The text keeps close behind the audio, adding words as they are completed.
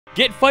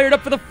Get fired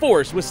up for the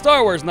Force with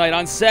Star Wars Night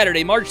on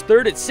Saturday, March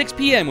 3rd at 6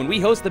 p.m. when we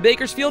host the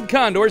Bakersfield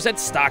Condors at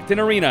Stockton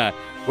Arena.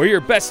 Wear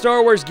your best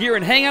Star Wars gear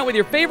and hang out with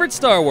your favorite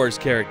Star Wars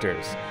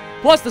characters.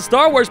 Plus, the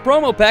Star Wars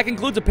promo pack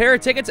includes a pair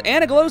of tickets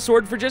and a glow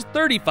sword for just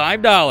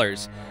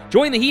 $35.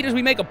 Join the Heat as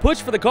we make a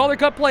push for the Calder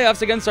Cup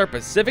playoffs against our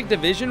Pacific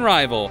Division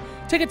rival.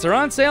 Tickets are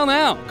on sale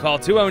now. Call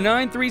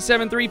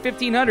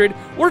 209-373-1500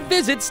 or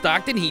visit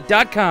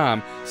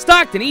StocktonHeat.com.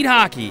 Stockton Heat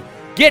Hockey.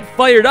 Get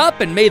fired up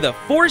and may the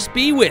Force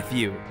be with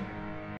you.